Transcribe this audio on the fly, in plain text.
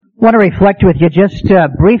I want to reflect with you just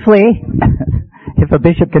briefly, if a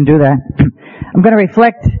bishop can do that. I'm going to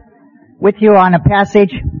reflect with you on a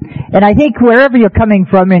passage, and I think wherever you're coming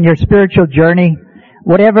from in your spiritual journey,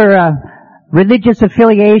 whatever religious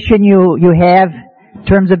affiliation you have, in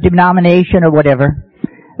terms of denomination or whatever,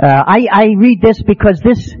 I read this because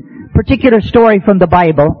this particular story from the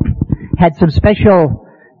Bible had some special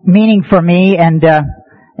meaning for me, and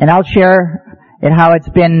I'll share and how it's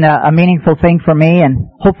been a meaningful thing for me, and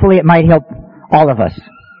hopefully it might help all of us.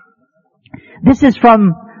 This is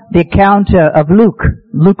from the account of Luke.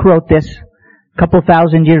 Luke wrote this a couple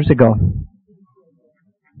thousand years ago.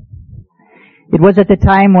 It was at the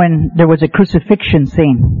time when there was a crucifixion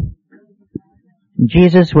scene.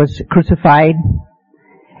 Jesus was crucified,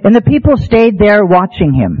 and the people stayed there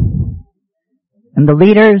watching him. And the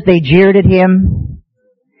leaders, they jeered at him.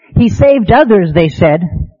 He saved others, they said.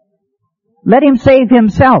 Let him save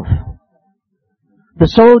himself. The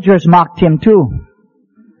soldiers mocked him too,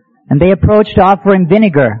 and they approached to offer him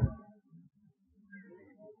vinegar.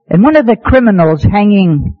 And one of the criminals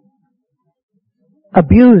hanging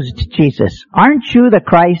abused Jesus. Aren't you the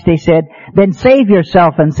Christ? They said. Then save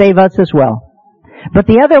yourself and save us as well. But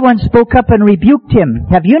the other one spoke up and rebuked him.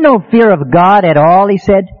 Have you no fear of God at all? He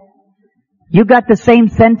said. You got the same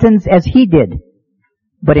sentence as he did.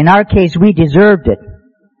 But in our case, we deserved it.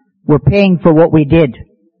 We're paying for what we did.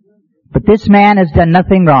 But this man has done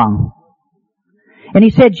nothing wrong. And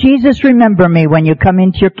he said, Jesus, remember me when you come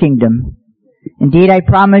into your kingdom. Indeed, I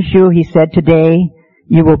promise you, he said, today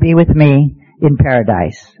you will be with me in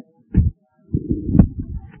paradise.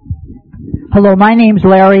 Hello, my name's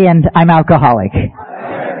Larry and I'm alcoholic.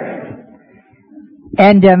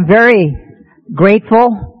 And I'm very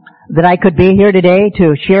grateful that I could be here today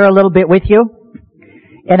to share a little bit with you.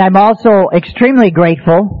 And I'm also extremely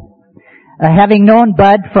grateful, having known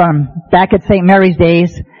Bud from back at St. Mary's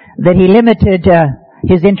days, that he limited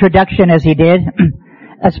his introduction as he did,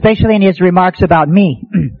 especially in his remarks about me.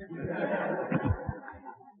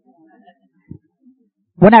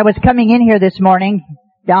 When I was coming in here this morning,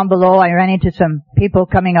 down below, I ran into some people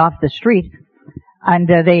coming off the street, and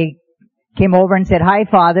they came over and said, "Hi,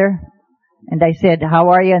 Father." And I said, "How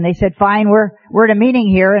are you?" And they said, "Fine, we're at a meeting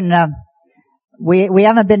here, and we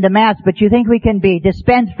haven't been to Mass, but you think we can be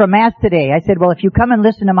dispensed from Mass today?" I said, "Well, if you come and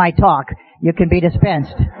listen to my talk, you can be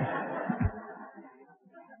dispensed.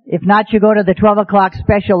 If not, you go to the 12 o'clock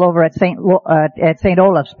special over at St.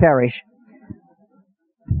 Olaf's Parish."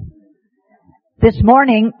 This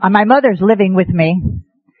morning, my mother's living with me,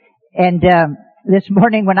 and this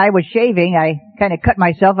morning when I was shaving, I kind of cut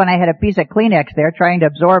myself, and I had a piece of Kleenex there trying to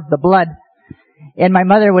absorb the blood. And my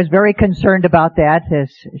mother was very concerned about that,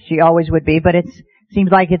 as she always would be, but it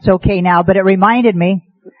seems like it's okay now. But it reminded me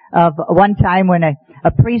of one time when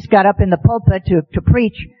a priest got up in the pulpit to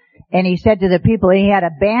preach, and he said to the people, he had a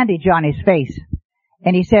bandage on his face.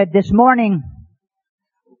 And he said, "This morning,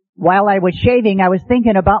 while I was shaving, I was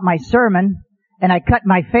thinking about my sermon, and I cut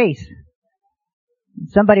my face."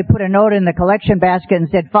 Somebody put a note in the collection basket and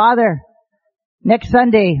said, "Father, next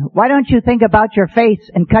Sunday, why don't you think about your face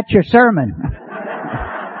and cut your sermon?"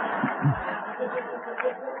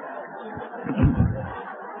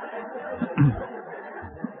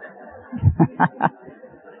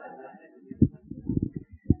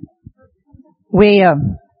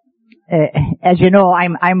 As you know,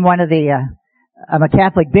 I'm one of I'm a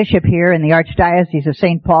Catholic bishop here in the Archdiocese of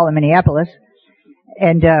St. Paul in Minneapolis,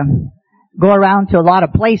 and go around to a lot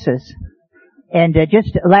of places. And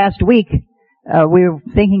just last week, we were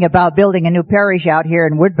thinking about building a new parish out here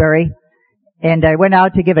in Woodbury, and I went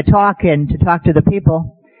out to give a talk and to talk to the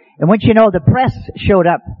people. And once you know, the press showed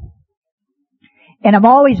up. And I'm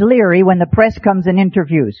always leery when the press comes and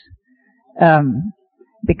interviews,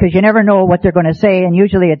 because you never know what they're going to say, and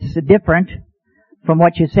usually it's different from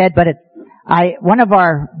what you said. But one of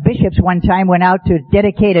our bishops one time went out to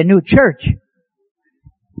dedicate a new church,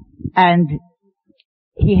 and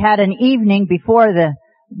he had an evening before the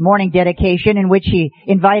morning dedication in which he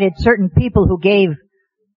invited certain people who gave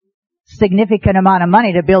significant amount of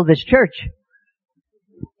money to build this church.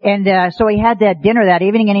 And so he had that dinner that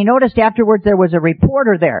evening, and he noticed afterwards there was a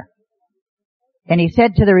reporter there. And he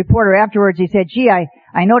said to the reporter afterwards, he said, "Gee, I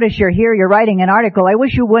notice you're here, you're writing an article. I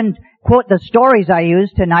wish you wouldn't quote the stories I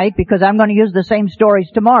used tonight, because I'm going to use the same stories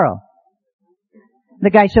tomorrow." The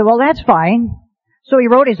guy said, "Well, that's fine." So he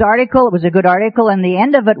wrote his article. It was a good article, and the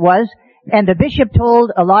end of it was, "And the bishop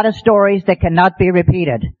told a lot of stories that cannot be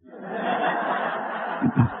repeated."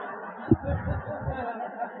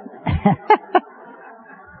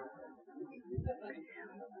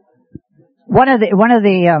 One of the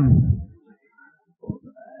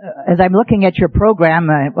as I'm looking at your program,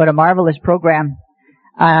 what a marvelous program,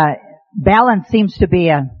 balance seems to be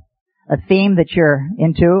a theme that you're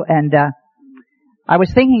into, and I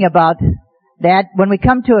was thinking about that when we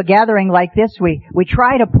come to a gathering like this, we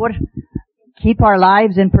try to keep our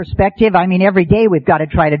lives in perspective. I mean, every day we've got to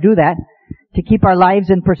try to do that, to keep our lives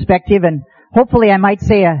in perspective, and hopefully I might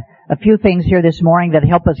say a few things here this morning that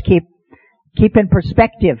help us keep in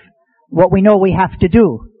perspective what we know we have to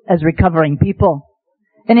do as recovering people.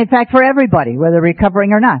 And in fact, for everybody, whether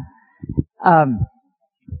recovering or not.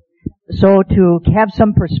 So to have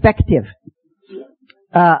some perspective.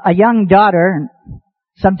 A young daughter,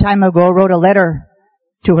 some time ago, wrote a letter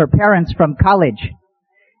to her parents from college,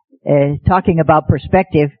 talking about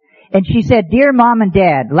perspective. And she said, "Dear Mom and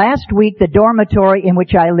Dad, last week the dormitory in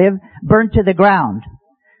which I live burned to the ground.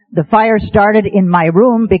 The fire started in my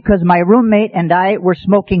room because my roommate and I were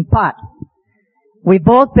smoking pot. We've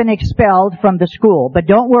both been expelled from the school, but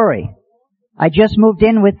don't worry. I just moved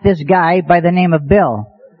in with this guy by the name of Bill,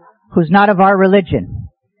 who's not of our religion.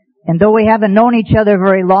 And though we haven't known each other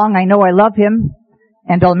very long, I know I love him,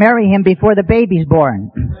 and I'll marry him before the baby's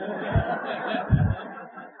born.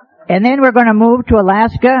 And then we're going to move to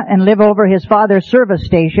Alaska and live over his father's service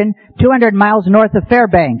station, 200 miles north of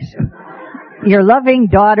Fairbanks. Your loving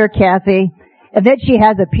daughter, Kathy." And then she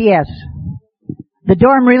has a P.S. "The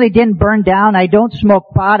dorm really didn't burn down. I don't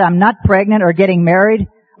smoke pot. I'm not pregnant or getting married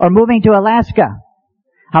or moving to Alaska.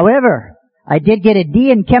 However, I did get a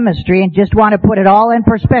D in chemistry and just want to put it all in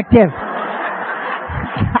perspective."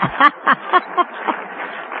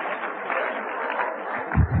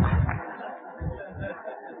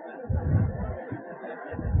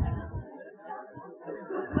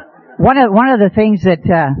 One of the things that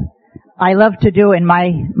I love to do in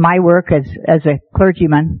my work as a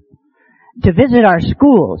clergyman, to visit our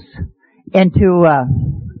schools and to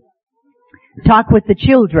talk with the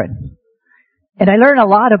children. And I learn a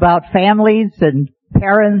lot about families and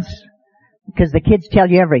parents, because the kids tell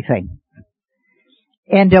you everything.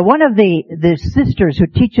 And one of the sisters who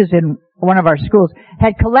teaches in one of our schools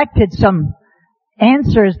had collected some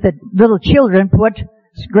answers that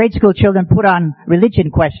grade school children put on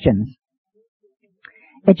religion questions.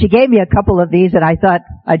 And she gave me a couple of these, and I thought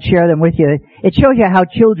I'd share them with you. It shows you how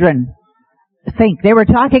children think. They were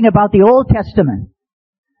talking about the Old Testament,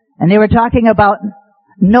 and they were talking about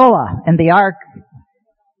Noah and the ark.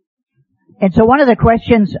 And so one of the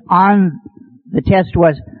questions on the test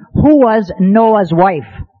was, who was Noah's wife?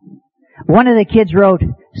 One of the kids wrote,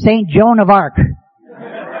 St. Joan of Arc.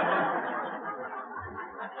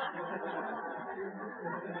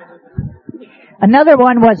 Another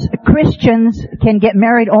one was, Christians can get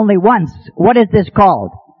married only once. What is this called?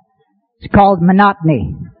 It's called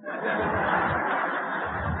monotony.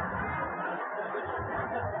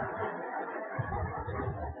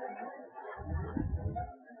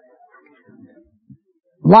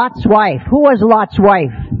 Lot's wife. Who was Lot's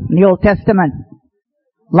wife in the Old Testament?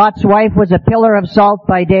 Lot's wife was a pillar of salt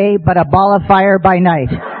by day, but a ball of fire by night.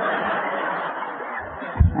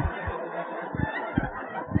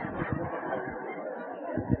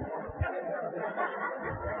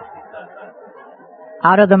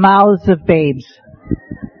 Out of the mouths of babes.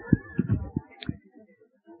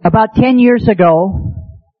 About 10 years ago,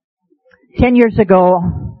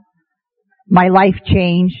 my life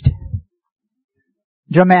changed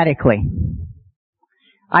dramatically.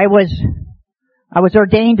 I was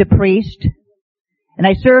ordained a priest, and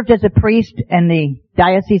I served as a priest in the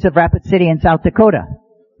Diocese of Rapid City in South Dakota.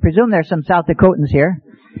 Presume there's some South Dakotans here.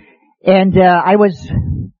 And I was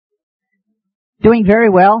doing very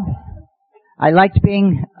well. I liked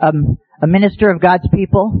being a minister of God's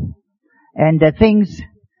people, and things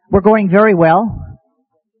were going very well.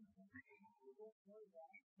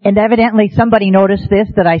 And evidently somebody noticed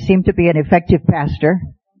this, that I seemed to be an effective pastor.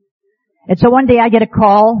 And so one day I get a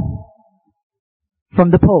call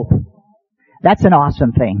from the Pope. That's an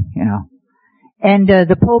awesome thing, you know. And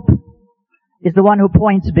the Pope is the one who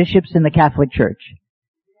appoints bishops in the Catholic Church.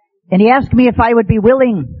 And he asked me if I would be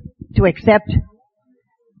willing to accept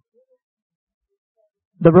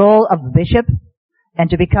the role of bishop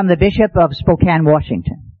and to become the Bishop of Spokane,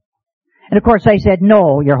 Washington. And of course I said,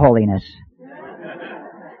 "No, Your Holiness."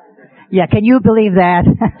 Yeah, can you believe that?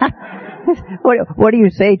 What do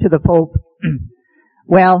you say to the Pope?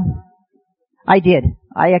 Well, I did.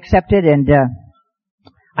 I accepted, and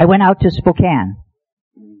I went out to Spokane.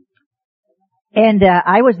 And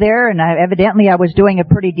I was there, and evidently I was doing a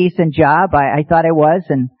pretty decent job. I thought I was,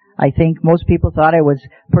 and I think most people thought I was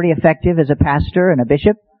pretty effective as a pastor and a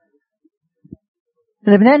bishop.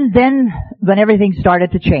 And then when everything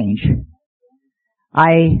started to change,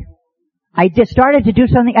 I I just started to do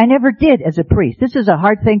something I never did as a priest. This is a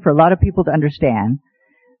hard thing for a lot of people to understand,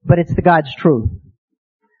 but it's the God's truth.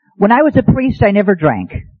 When I was a priest, I never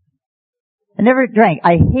drank. I never drank.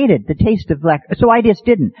 I hated the taste of liquor, so I just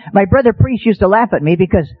didn't. My brother priest used to laugh at me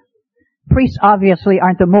because priests obviously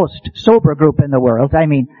aren't the most sober group in the world. I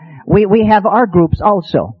mean, we have our groups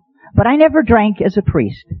also. But I never drank as a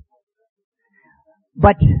priest.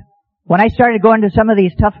 But when I started going to some of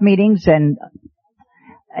these tough meetings and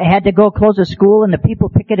I had to go close a school and the people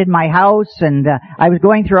picketed my house and I was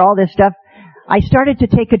going through all this stuff, I started to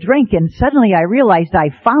take a drink and suddenly I realized I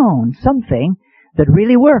found something that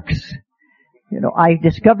really works. You know, I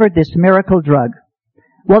discovered this miracle drug.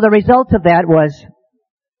 Well, the result of that was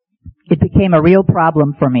it became a real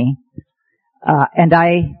problem for me. And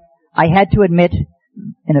I had to admit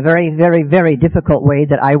in a very, very, very difficult way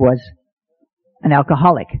that I was an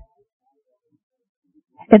alcoholic.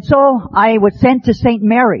 And so I was sent to St.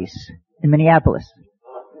 Mary's in Minneapolis.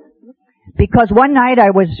 Because one night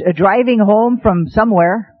I was driving home from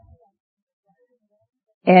somewhere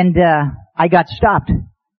and I got stopped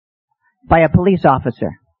by a police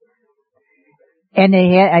officer. And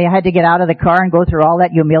I had to get out of the car and go through all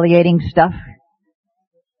that humiliating stuff.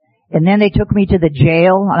 And then they took me to the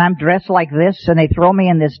jail and I'm dressed like this and they throw me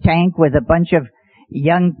in this tank with a bunch of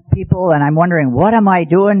young people and I'm wondering, what am I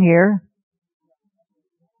doing here?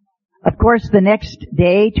 Of course, the next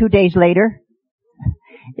day, 2 days later,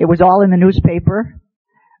 it was all in the newspaper.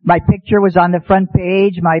 My picture was on the front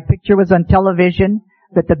page. My picture was on television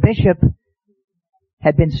that the bishop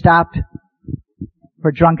had been stopped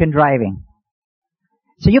for drunken driving.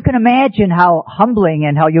 So you can imagine how humbling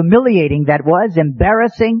and how humiliating that was,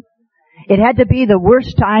 embarrassing. It had to be the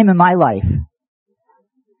worst time in my life.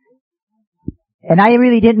 And I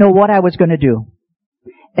really didn't know what I was going to do.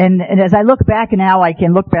 And as I look back now, I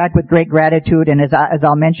can look back with great gratitude, and as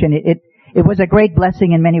I'll mention, it was a great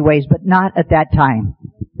blessing in many ways, but not at that time.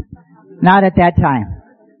 Not at that time.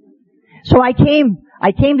 So I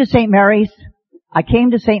came to St. Mary's. I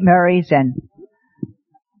came to St. Mary's and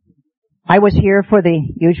I was here for the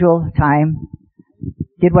usual time,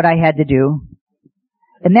 did what I had to do,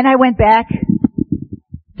 and then I went back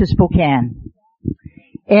to Spokane.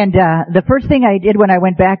 And the first thing I did when I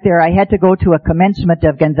went back there, I had to go to a commencement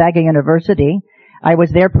of Gonzaga University. I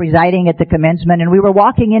was there presiding at the commencement, and we were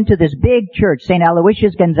walking into this big church, St.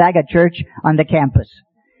 Aloysius Gonzaga Church on the campus.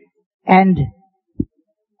 And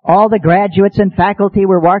all the graduates and faculty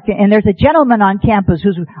were walking, and there's a gentleman on campus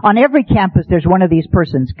on every campus there's one of these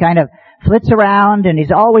persons, kind of flits around, and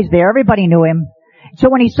he's always there. Everybody knew him. So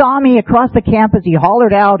when he saw me across the campus, he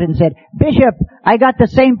hollered out and said, "Bishop, I got the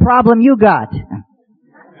same problem you got."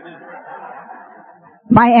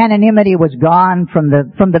 My anonymity was gone from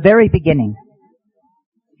the very beginning.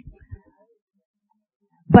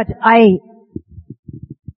 But I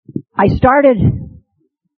started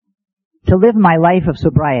to live my life of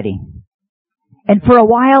sobriety. And for a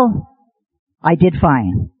while, I did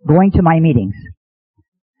fine, going to my meetings.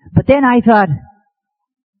 But then I thought,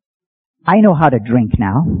 I know how to drink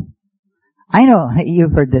now. I know,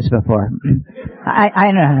 you've heard this before.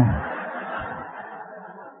 I know.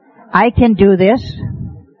 I can do this.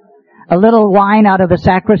 A little wine out of the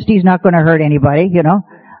sacristy is not going to hurt anybody, you know,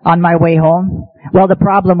 on my way home. Well, the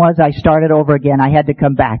problem was I started over again. I had to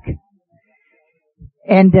come back.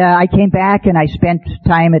 And I came back and I spent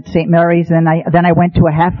time at St. Mary's, and then I went to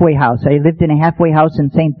a halfway house. I lived in a halfway house in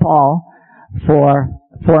St. Paul for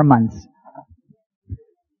 4 months.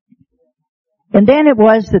 And then it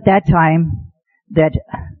was at that time that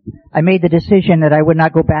I made the decision that I would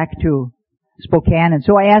not go back to Spokane, and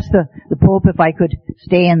so I asked the Pope if I could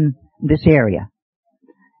stay in this area.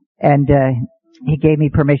 And he gave me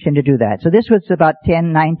permission to do that. So this was about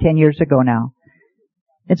 10 years ago now.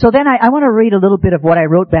 And so then I want to read a little bit of what I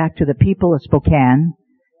wrote back to the people of Spokane,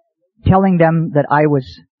 telling them that I was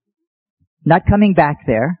not coming back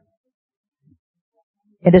there,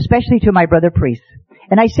 and especially to my brother priests.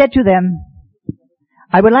 And I said to them,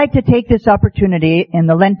 I would like to take this opportunity in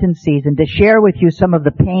the Lenten season to share with you some of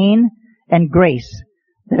the pain and grace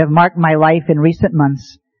that have marked my life in recent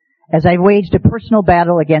months as I waged a personal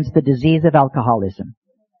battle against the disease of alcoholism.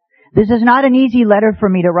 This is not an easy letter for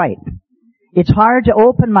me to write. It's hard to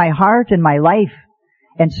open my heart and my life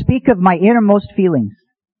and speak of my innermost feelings.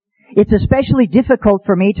 It's especially difficult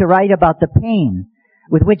for me to write about the pain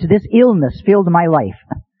with which this illness filled my life,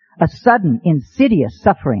 a sudden, insidious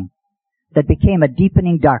suffering that became a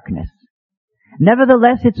deepening darkness.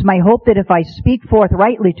 Nevertheless, it's my hope that if I speak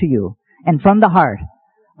forthrightly to you and from the heart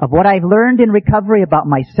of what I've learned in recovery about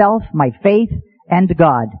myself, my faith, and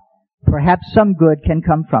God, perhaps some good can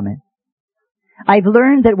come from it. I've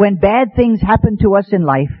learned that when bad things happen to us in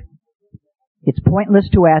life, it's pointless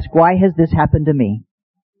to ask, why has this happened to me?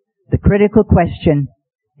 The critical question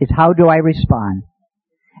is, how do I respond?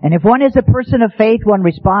 And if one is a person of faith, one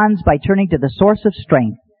responds by turning to the source of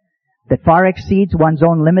strength that far exceeds one's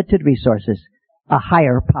own limited resources, a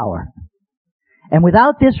higher power. And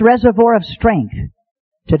without this reservoir of strength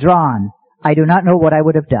to draw on, I do not know what I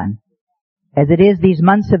would have done. As it is, these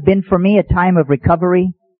months have been for me a time of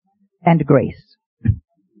recovery and grace.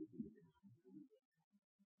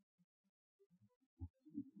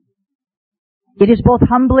 It is both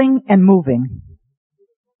humbling and moving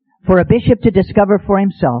for a bishop to discover for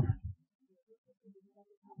himself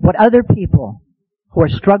what other people who are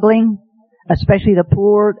struggling, especially the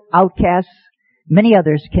poor, outcasts, many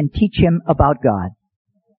others, can teach him about God.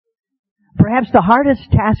 Perhaps the hardest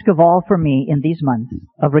task of all for me in these months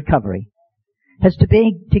of recovery has to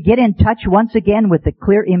get in touch once again with the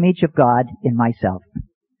clear image of God in myself.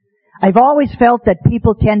 I've always felt that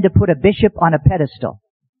people tend to put a bishop on a pedestal,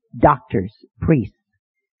 doctors, priests,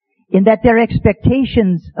 in that their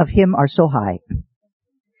expectations of him are so high.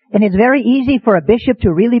 And it's very easy for a bishop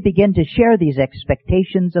to really begin to share these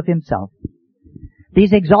expectations of himself.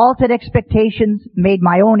 These exalted expectations made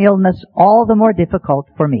my own illness all the more difficult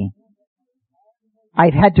for me.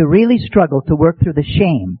 I've had to really struggle to work through the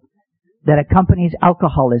shame that accompanies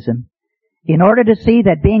alcoholism in order to see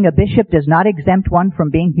that being a bishop does not exempt one from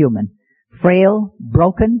being human, frail,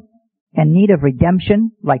 broken, and need of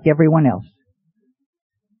redemption like everyone else.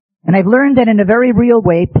 And I've learned that in a very real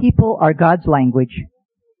way, people are God's language.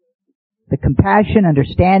 The compassion,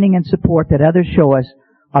 understanding, and support that others show us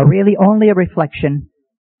are really only a reflection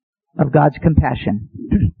of God's compassion.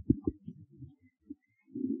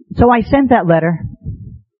 So I sent that letter.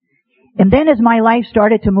 And then as my life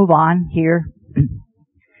started to move on here,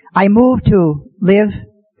 I moved to live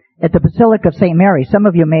at the Basilica of St. Mary. Some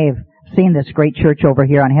of you may have seen this great church over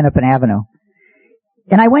here on Hennepin Avenue.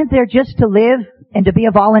 And I went there just to live and to be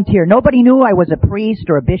a volunteer. Nobody knew I was a priest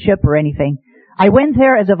or a bishop or anything. I went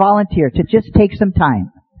there as a volunteer to just take some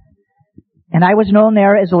time. And I was known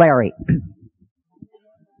there as Larry.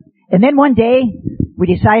 And then one day,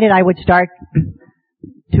 we decided I would start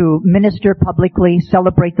to minister publicly,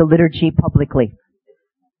 celebrate the liturgy publicly.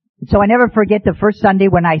 So I never forget the first Sunday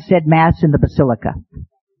when I said Mass in the Basilica.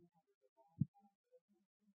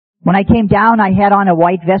 When I came down, I had on a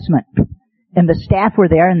white vestment, and the staff were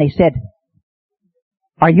there, and they said,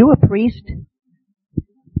 "Are you a priest?"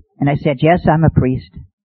 And I said, "Yes, I'm a priest."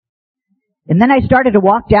 And then I started to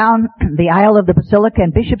walk down the aisle of the Basilica,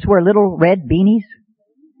 and bishops wear little red beanies.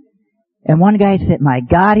 And one guy said, "My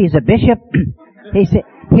God, he's a bishop." He said,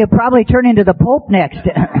 "He'll probably turn into the Pope next."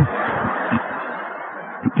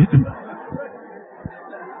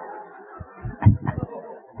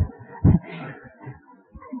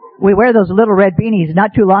 We wear those little red beanies.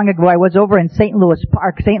 Not too long ago, I was over in St. Louis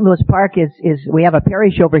Park. St. Louis Park is we have a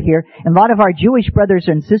parish over here, and a lot of our Jewish brothers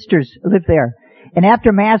and sisters live there. And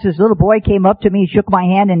after Mass, this little boy came up to me, shook my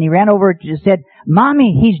hand, and he ran over and said,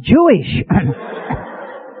 "Mommy, he's Jewish."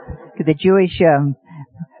 The Jewish,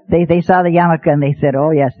 they saw the yarmulke and they said,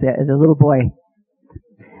 "Oh yes, the little boy."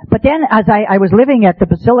 But then, as I was living at the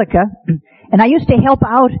Basilica, and I used to help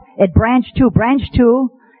out at Branch 2. Branch 2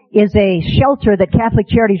 is a shelter that Catholic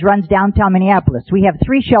Charities runs downtown Minneapolis. We have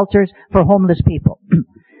 3 shelters for homeless people.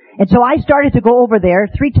 And so I started to go over there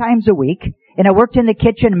 3 times a week, and I worked in the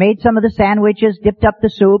kitchen, made some of the sandwiches, dipped up the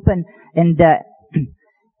soup, and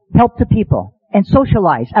helped the people, and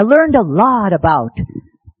socialized. I learned a lot about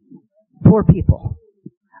poor people.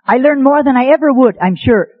 I learned more than I ever would, I'm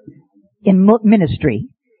sure, in ministry.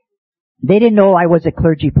 They didn't know I was a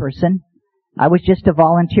clergy person. I was just a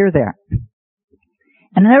volunteer there.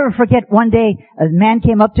 And I'll never forget, one day, a man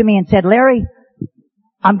came up to me and said, "Larry,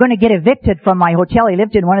 I'm going to get evicted from my hotel." He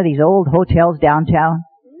lived in one of these old hotels downtown.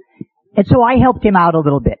 And so I helped him out a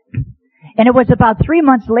little bit. And it was about 3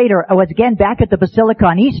 months later, I was again back at the Basilica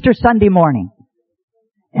on Easter Sunday morning.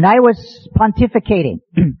 And I was pontificating.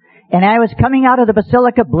 And I was coming out of the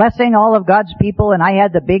Basilica blessing all of God's people, and I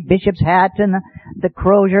had the big bishop's hat and the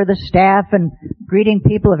crozier, the staff, and greeting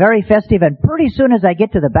people, very festive. And pretty soon as I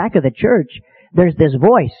get to the back of the church, there's this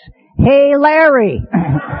voice, "Hey, Larry!"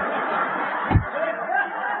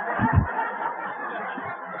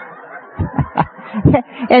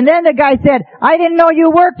 And then the guy said, "I didn't know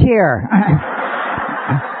you worked here."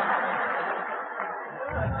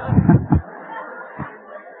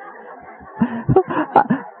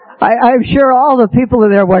 I'm sure all the people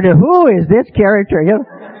in there wonder, who is this character? You know?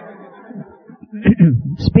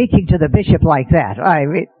 Speaking to the bishop like that.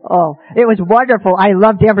 It was wonderful. I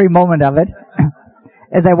loved every moment of it.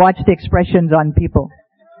 as I watch the expressions on people.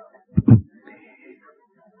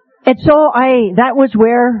 And so that was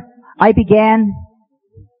where I began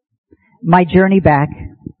my journey back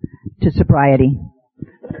to sobriety.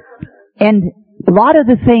 And a lot of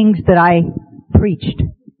the things that I preached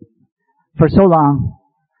for so long,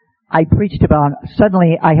 I preached about,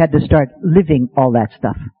 suddenly I had to start living all that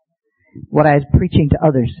stuff, what I was preaching to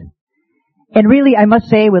others. And really, I must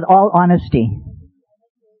say with all honesty,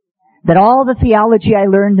 that all the theology I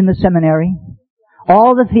learned in the seminary,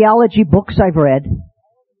 all the theology books I've read,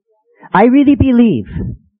 I really believe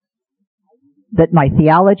that my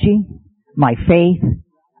theology, my faith,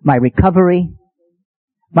 my recovery,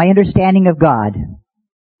 my understanding of God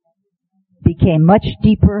became much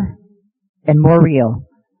deeper and more real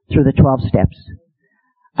through the 12 steps.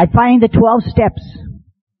 I find the 12 steps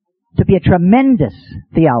to be a tremendous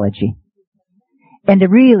theology and to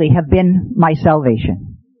really have been my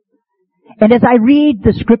salvation. And as I read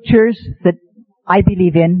the scriptures that I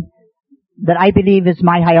believe in, that I believe is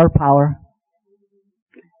my higher power,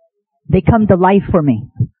 they come to life for me.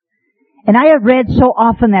 And I have read so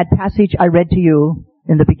often that passage I read to you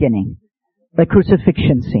in the beginning, the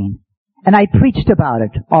crucifixion scene. And I preached about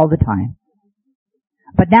it all the time.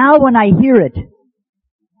 But now when I hear it,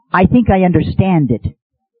 I think I understand it.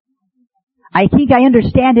 I think I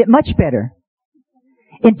understand it much better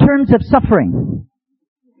in terms of suffering.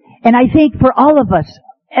 And I think for all of us,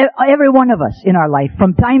 every one of us in our life,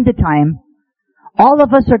 from time to time, all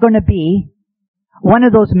of us are going to be one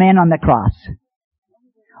of those men on the cross.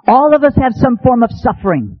 All of us have some form of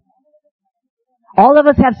suffering. All of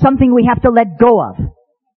us have something we have to let go of.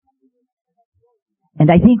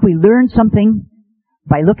 And I think we learn something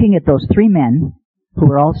by looking at those three men who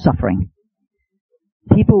were all suffering.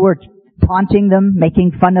 People were taunting them,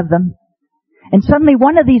 making fun of them. And suddenly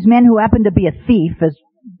one of these men who happened to be a thief, as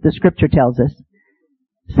the scripture tells us,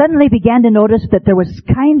 suddenly began to notice that there was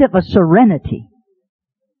kind of a serenity.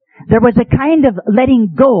 There was a kind of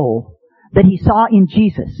letting go that he saw in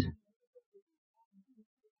Jesus.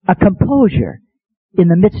 A composure in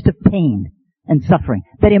the midst of pain and suffering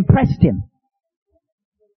that impressed him.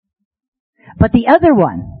 But the other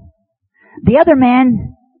one, the other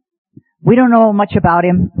man, we don't know much about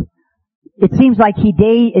him. It seems like he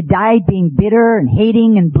died being bitter and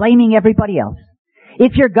hating and blaming everybody else.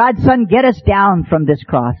 If you're God's son, get us down from this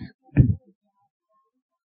cross.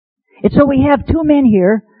 And so we have two men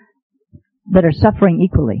here that are suffering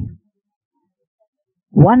equally.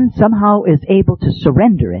 One somehow is able to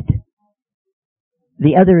surrender it.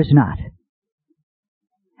 The other is not.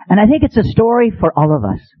 And I think it's a story for all of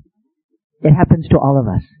us. It happens to all of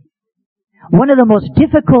us. One of the most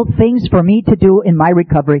difficult things for me to do in my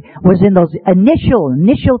recovery was in those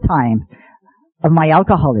initial times of my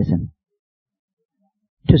alcoholism,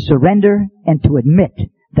 to surrender and to admit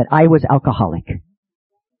that I was alcoholic.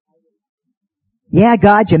 Yeah,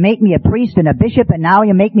 God, you make me a priest and a bishop, and now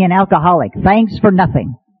you make me an alcoholic. Thanks for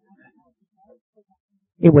nothing.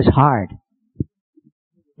 It was hard.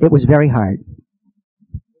 It was very hard.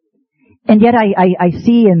 And yet I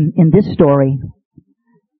see in this story,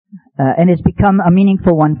 and it's become a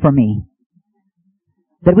meaningful one for me,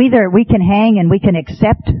 that either we can hang and we can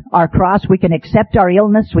accept our cross, we can accept our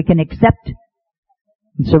illness, we can accept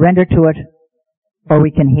and surrender to it, or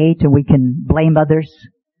we can hate and we can blame others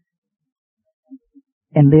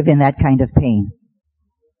and live in that kind of pain.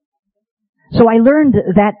 So I learned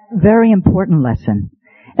that very important lesson.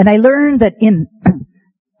 And I learned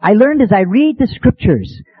as I read the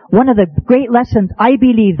scriptures, one of the great lessons I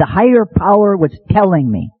believe the higher power was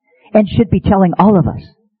telling me, and should be telling all of us.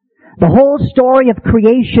 The whole story of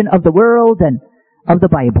creation of the world and of the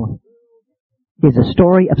Bible is a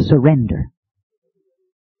story of surrender.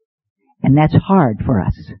 And that's hard for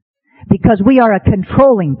us, because we are a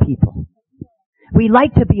controlling people. We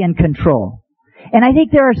like to be in control. And I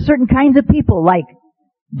think there are certain kinds of people like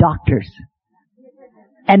doctors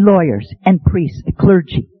and lawyers and priests,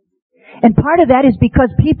 clergy. And part of that is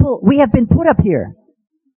because we have been put up here.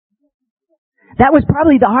 That was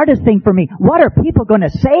probably the hardest thing for me. What are people going to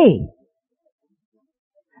say?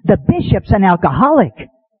 The bishop's an alcoholic.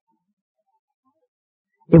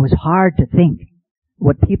 It was hard to think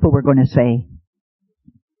what people were going to say.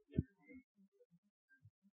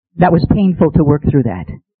 That was painful to work through that.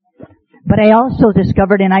 But I also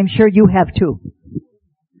discovered, and I'm sure you have too,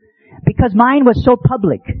 because mine was so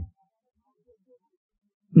public.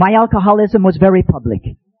 My alcoholism was very public,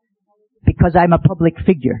 because I'm a public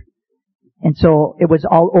figure. And so it was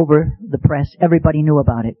all over the press. Everybody knew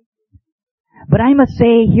about it. But I must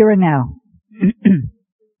say here and now,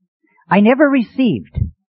 I never received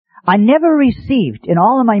in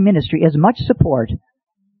all of my ministry as much support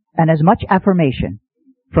and as much affirmation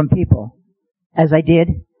from people as I did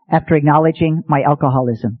after acknowledging my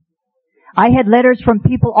alcoholism. I had letters from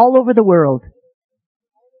people all over the world.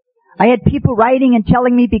 I had people writing and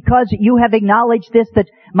telling me, because you have acknowledged this, that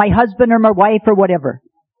my husband or my wife or whatever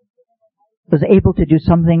was able to do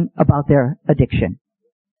something about their addiction.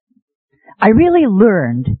 I really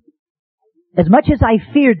learned, as much as I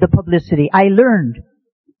feared the publicity, I learned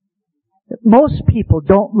that most people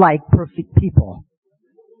don't like perfect people.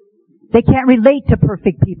 They can't relate to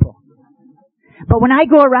perfect people. But when I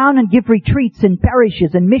go around and give retreats in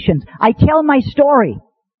parishes and missions, I tell my story.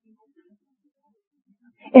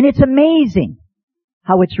 And it's amazing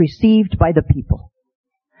how it's received by the people.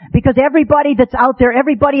 Because everybody that's out there,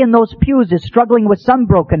 everybody in those pews is struggling with some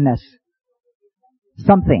brokenness.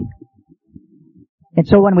 Something. And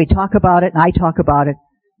so when we talk about it, and I talk about it,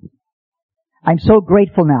 I'm so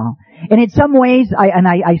grateful now. And in some ways,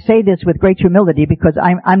 I say this with great humility because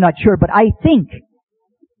I'm not sure, but I think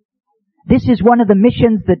this is one of the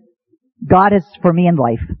missions that God has for me in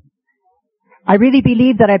life. I really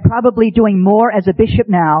believe that I'm probably doing more as a bishop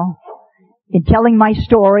now in telling my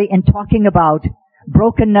story and talking about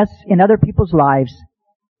brokenness in other people's lives.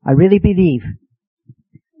 I really believe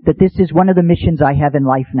that this is one of the missions I have in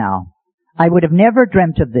life now. I would have never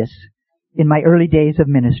dreamt of this in my early days of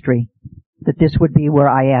ministry, that this would be where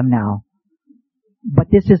I am now.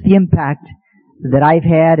 But this is the impact that I've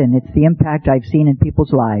had, and it's the impact I've seen in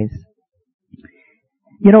people's lives.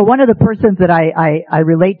 You know, one of the persons that I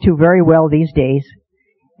relate to very well these days,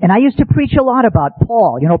 and I used to preach a lot about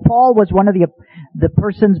Paul. You know, Paul was one of the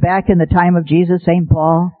persons back in the time of Jesus, St.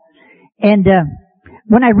 Paul. And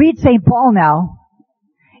when I read St. Paul now,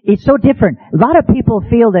 it's so different. A lot of people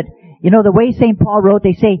feel that, you know, the way St. Paul wrote,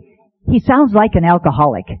 they say, he sounds like an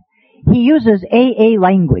alcoholic. He uses AA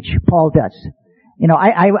language, Paul does. You know,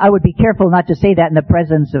 I would be careful not to say that in the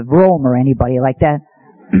presence of Rome or anybody like that.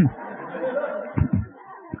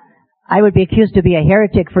 I would be accused to be a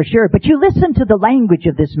heretic for sure. But you listen to the language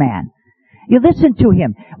of this man. You listen to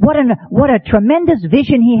him. What a tremendous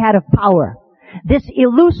vision he had of power. This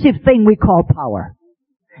elusive thing we call power.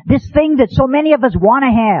 This thing that so many of us want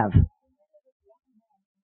to have.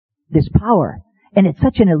 This power. And it's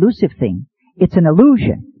such an elusive thing. It's an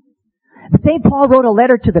illusion. But St. Paul wrote a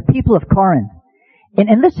letter to the people of Corinth.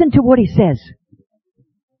 And listen to what he says.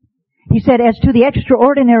 He said, as to the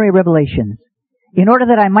extraordinary revelations, in order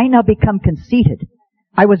that I might not become conceited,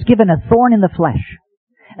 I was given a thorn in the flesh,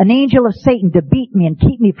 an angel of Satan to beat me and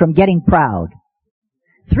keep me from getting proud.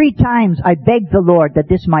 3 times I begged the Lord that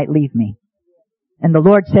this might leave me. And the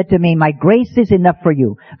Lord said to me, my grace is enough for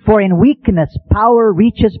you, for in weakness power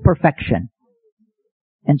reaches perfection.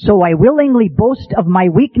 And so I willingly boast of my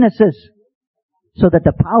weaknesses, so that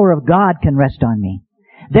the power of God can rest on me.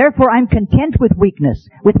 Therefore I'm content with weakness,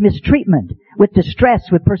 with mistreatment, with distress,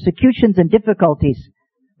 with persecutions and difficulties,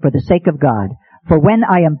 for the sake of God. For when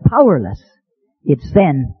I am powerless, it's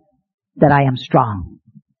then that I am strong.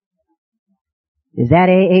 Is that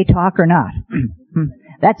AA talk or not?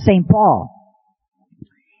 That's St. Paul.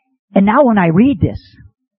 And now when I read this,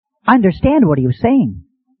 I understand what he was saying.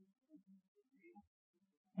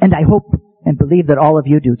 And I hope and believe that all of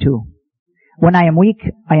you do too. When I am weak,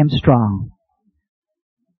 I am strong.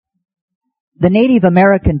 The Native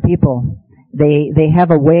American people, they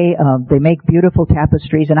have a way of, they make beautiful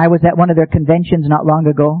tapestries, and I was at one of their conventions not long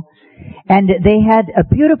ago, and they had a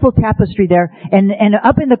beautiful tapestry there, and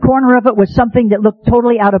up in the corner of it was something that looked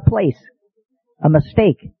totally out of place. A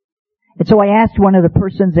mistake. And so I asked one of the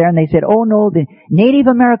persons there, and they said, oh no, the Native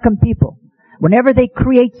American people, whenever they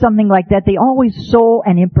create something like that, they always sew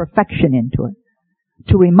an imperfection into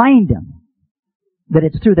it, to remind them that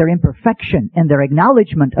it's through their imperfection and their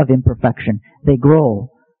acknowledgement of imperfection they grow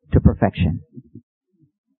to perfection.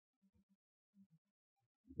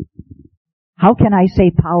 How can I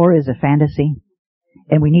say power is a fantasy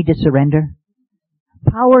and we need to surrender?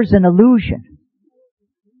 Power is an illusion.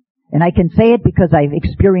 And I can say it because I've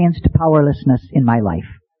experienced powerlessness in my life.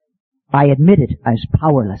 I admit it, I was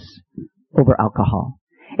powerless over alcohol.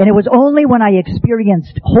 And it was only when I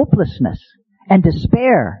experienced hopelessness and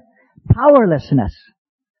despair, powerlessness,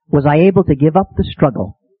 was I able to give up the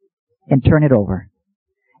struggle and turn it over.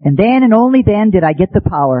 And then and only then did I get the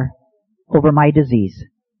power over my disease.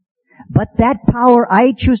 But that power,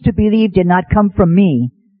 I choose to believe, did not come from me,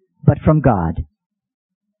 but from God,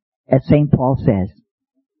 as St. Paul says.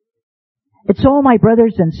 And so, my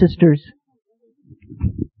brothers and sisters,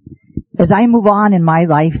 as I move on in my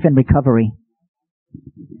life and recovery,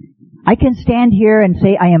 I can stand here and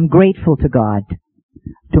say I am grateful to God,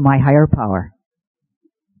 to my higher power.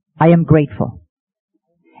 I am grateful.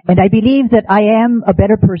 And I believe that I am a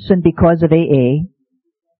better person because of AA.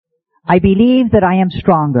 I believe that I am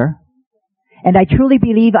stronger. And I truly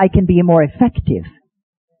believe I can be more effective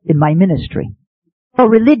in my ministry. So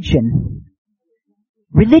religion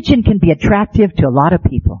can be attractive to a lot of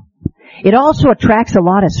people. It also attracts a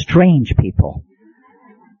lot of strange people.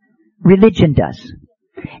 Religion does.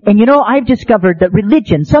 And you know, I've discovered that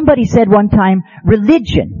religion, somebody said one time,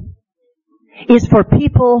 religion is for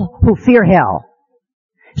people who fear hell.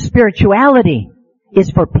 Spirituality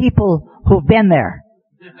is for people who've been there.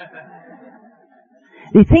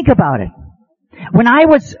 You think about it. When I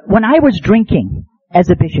was drinking as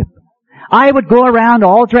a bishop, I would go around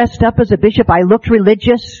all dressed up as a bishop. I looked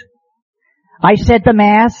religious. I said the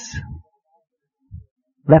Mass.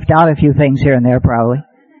 Left out a few things here and there probably.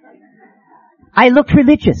 I looked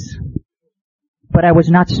religious, but I was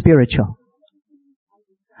not spiritual.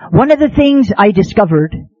 One of the things I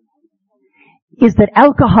discovered is that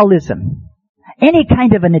alcoholism, any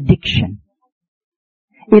kind of an addiction,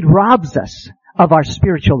 it robs us of our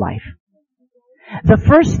spiritual life. The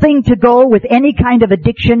first thing to go with any kind of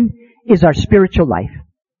addiction is our spiritual life,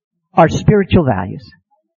 our spiritual values.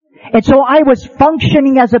 And so I was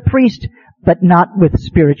functioning as a priest, but not with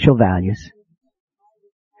spiritual values.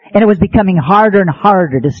 And it was becoming harder and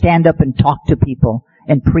harder to stand up and talk to people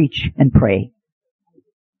and preach and pray.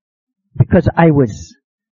 Because I was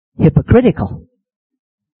hypocritical.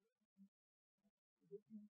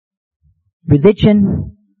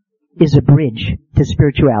 Religion is a bridge to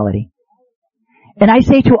spirituality. And I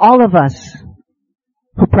say to all of us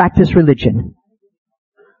who practice religion,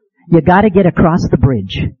 you gotta get across the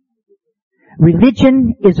bridge.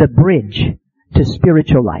 Religion is a bridge to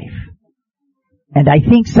spiritual life. And I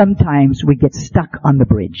think sometimes we get stuck on the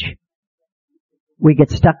bridge. We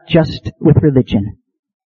get stuck just with religion.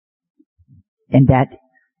 And that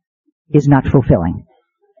is not fulfilling.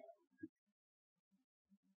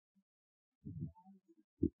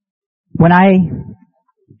 When I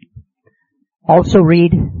also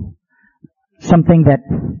read something that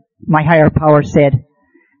my higher power said,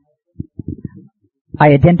 I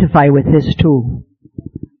identify with this too.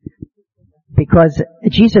 Because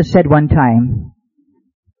Jesus said one time,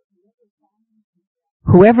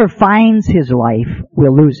 whoever finds his life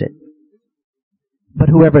will lose it. But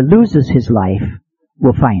whoever loses his life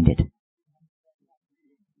will find it.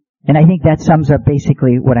 And I think that sums up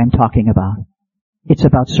basically what I'm talking about. It's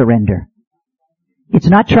about surrender. It's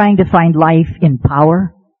not trying to find life in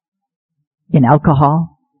power, in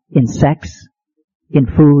alcohol, in sex, in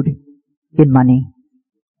food, in money.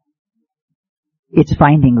 It's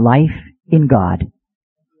finding life in God.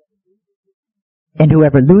 And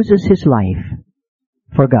whoever loses his life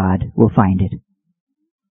for God will find it.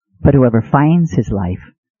 But whoever finds his life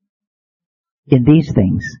in these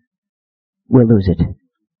things will lose it.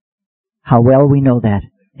 How well we know that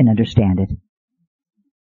and understand it.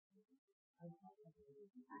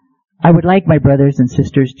 I would like my brothers and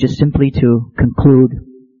sisters just simply to conclude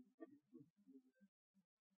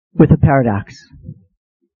with a paradox.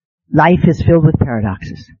 Life is filled with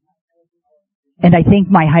paradoxes. And I think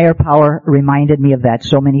my higher power reminded me of that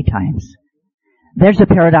so many times. There's a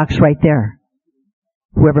paradox right there.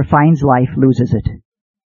 Whoever finds life loses it.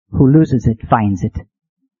 Who loses it finds it.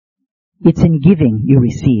 It's in giving you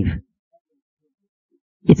receive.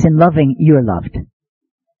 It's in loving you're loved.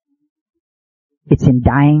 It's in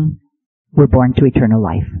dying we're born to eternal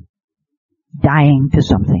life. Dying to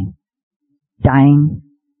something. Dying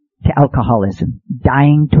to alcoholism.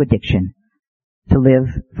 Dying to addiction. To live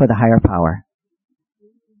for the higher power.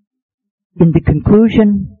 In the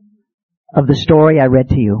conclusion of the story I read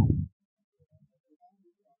to you,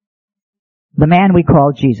 the man we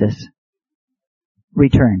call Jesus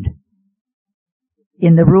returned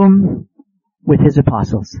in the room with his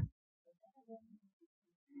apostles.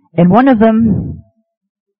 And one of them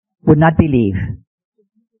would not believe.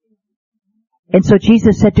 And so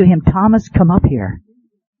Jesus said to him, Thomas, come up here.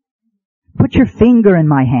 Put your finger in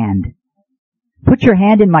my hand. Put your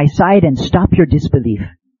hand in my side and stop your disbelief.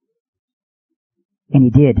 And he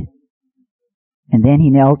did. And then he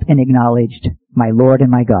knelt and acknowledged, my Lord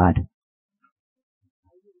and my God.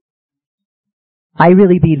 I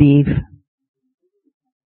really believe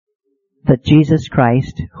that Jesus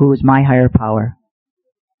Christ, who is my higher power,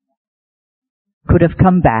 could have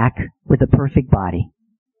come back with a perfect body.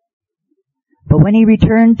 But when he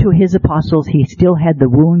returned to his apostles, he still had the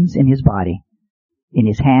wounds in his body, in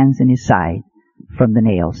his hands and his side, from the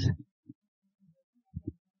nails.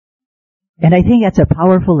 And I think that's a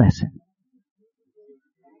powerful lesson.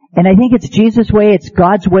 And I think it's Jesus' way, it's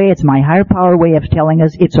God's way, it's my higher power way of telling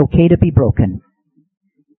us it's okay to be broken.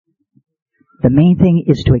 The main thing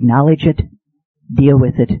is to acknowledge it, deal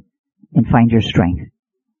with it, and find your strength.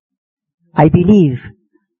 I believe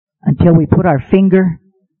until we put our finger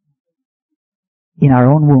in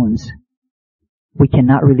our own wounds, we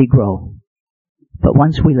cannot really grow. But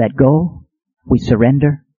once we let go, we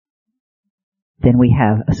surrender, then we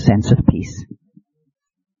have a sense of peace.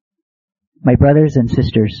 My brothers and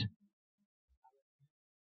sisters,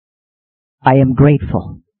 I am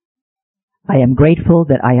grateful. I am grateful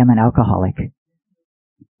that I am an alcoholic.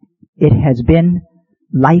 It has been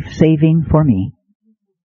life-saving for me.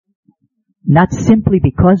 Not simply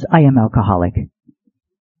because I am alcoholic,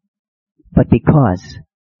 but because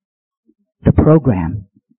the program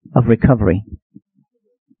of recovery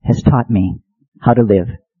has taught me how to live.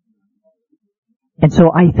 And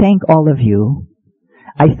so I thank all of you.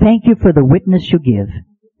 I thank you for the witness you give.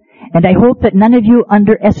 And I hope that none of you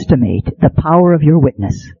underestimate the power of your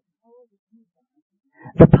witness.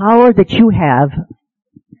 The power that you have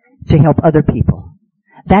to help other people.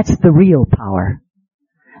 That's the real power.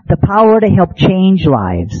 The power to help change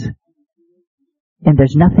lives. And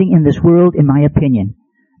there's nothing in this world, in my opinion,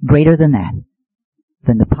 greater than that,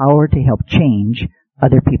 than the power to help change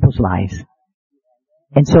other people's lives.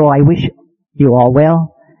 And so I wish you all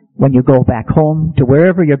well when you go back home to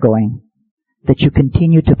wherever you're going, that you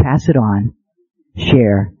continue to pass it on,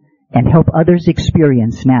 share, and help others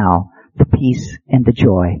experience now the peace and the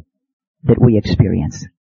joy that we experience.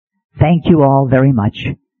 Thank you all very much.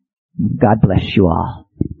 God bless you all.